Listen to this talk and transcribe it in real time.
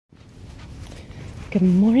Good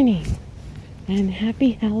morning and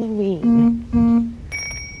happy Halloween.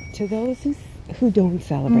 To those who don't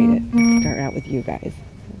celebrate it, let's start out with you guys.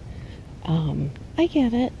 I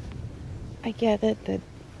get it. I get it that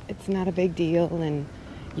it's not a big deal and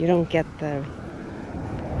you don't get the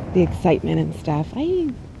excitement and stuff.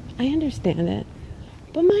 I understand it.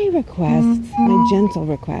 But my request, my gentle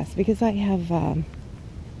request, because I have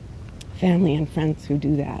family and friends who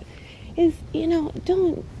do that, is,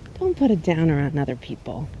 don't put a downer on other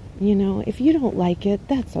people. If you don't like it,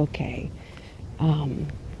 that's okay.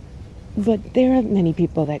 But there are many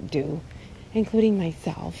people that do, including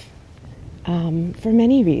myself, for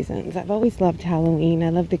many reasons. I've always loved Halloween. I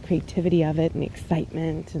love the creativity of it and the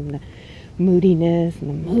excitement and the moodiness and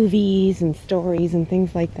the movies and stories and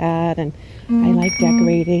things like that. And I like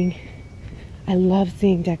decorating. I love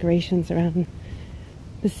seeing decorations around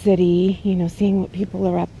the city, seeing what people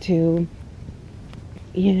are up to.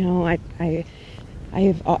 I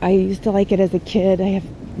used to like it as a kid. I have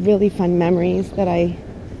really fun memories that I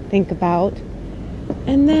think about.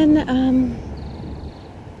 And then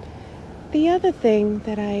the other thing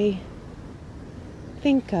that I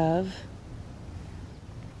think of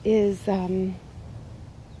is I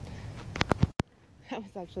was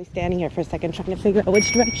actually standing here for a second trying to figure out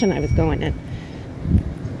which direction I was going in.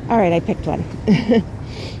 All right, I picked one.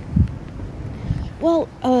 Well,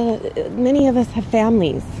 many of us have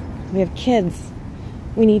families. We have kids.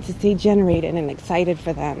 We need to stay generated and excited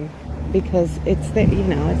for them because it's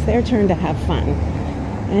their turn to have fun.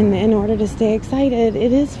 And in order to stay excited,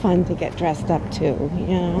 it is fun to get dressed up too,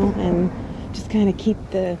 and just kind of keep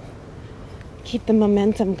the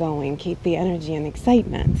momentum going, keep the energy and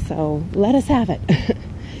excitement. So let us have it.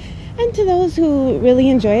 And to those who really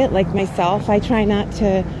enjoy it, like myself, I try not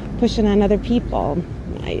to push it on other people.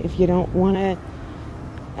 If you don't want to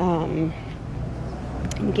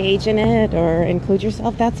engage in it or include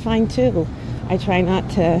yourself, that's fine too. I try not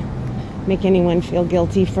to make anyone feel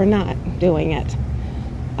guilty for not doing it.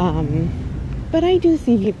 But I do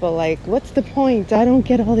see people like, what's the point? I don't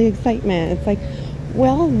get all the excitement. It's like,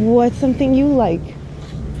 well, what's something you like?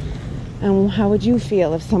 And how would you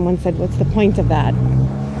feel if someone said, what's the point of that?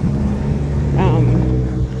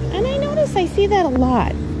 And I notice I see that a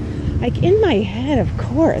lot. Like in my head, of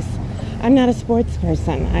course, I'm not a sports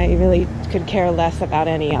person. I really could care less about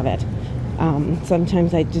any of it.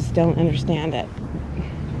 Sometimes I just don't understand it.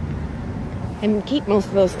 And keep most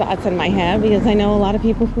of those thoughts in my head because I know a lot of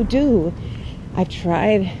people who do. I've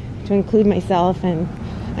tried to include myself and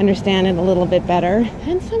understand it a little bit better.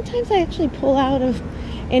 And sometimes I actually pull out of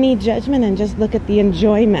any judgment and just look at the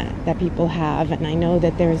enjoyment that people have. And I know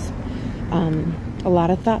that there's a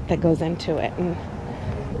lot of thought that goes into it. And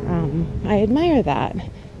I admire that.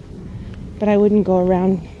 But I wouldn't go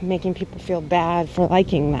around making people feel bad for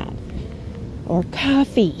liking that. Or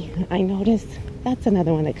coffee. I notice that's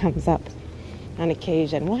another one that comes up on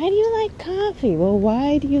occasion. Why do you like coffee? Well,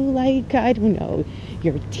 why do you like, I don't know,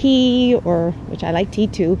 your tea, or, which I like tea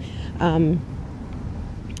too. I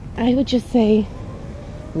would just say,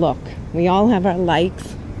 look, we all have our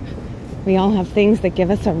likes. We all have things that give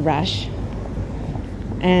us a rush.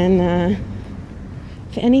 And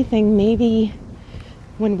if anything, maybe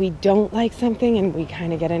when we don't like something and we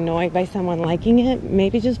kind of get annoyed by someone liking it,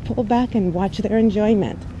 maybe just pull back and watch their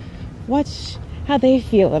enjoyment. Watch how they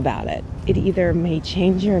feel about it. It either may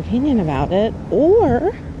change your opinion about it,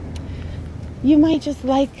 or you might just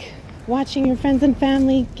like watching your friends and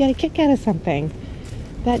family get a kick out of something.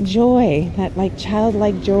 That joy, that like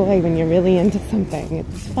childlike joy when you're really into something.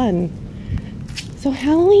 It's fun. So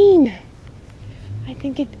Halloween, I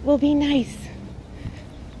think it will be nice.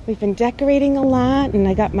 We've been decorating a lot, and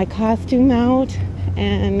I got my costume out,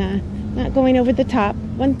 and not going over the top.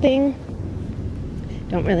 One thing,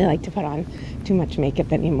 don't really like to put on too much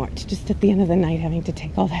makeup anymore. It's just at the end of the night having to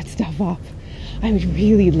take all that stuff off. I would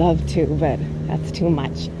really love to, but that's too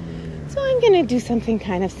much. So I'm going to do something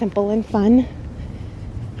kind of simple and fun,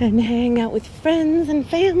 and hang out with friends and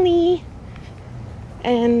family,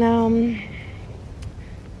 and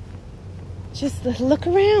just look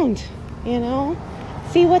around,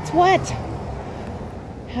 see what's what.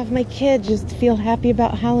 Have my kid just feel happy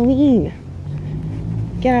about Halloween.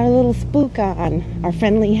 Get our little spook on, our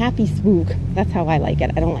friendly, happy spook. That's how I like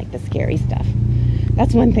it. I don't like the scary stuff.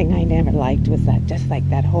 That's one thing I never liked, was that just like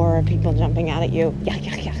that horror, people jumping out at you.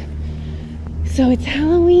 Yeah. So it's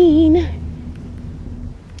Halloween,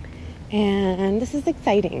 and this is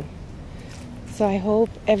exciting. So I hope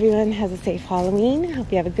everyone has a safe Halloween. I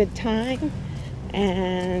hope you have a good time,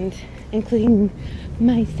 and including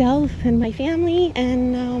myself and my family,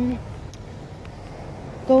 and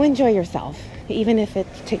go enjoy yourself. even if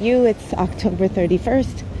it's to you, it's October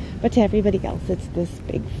 31st, but to everybody else, it's this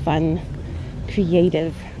big, fun,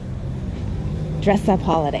 creative, dress-up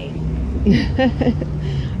holiday.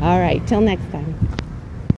 All right, till next time.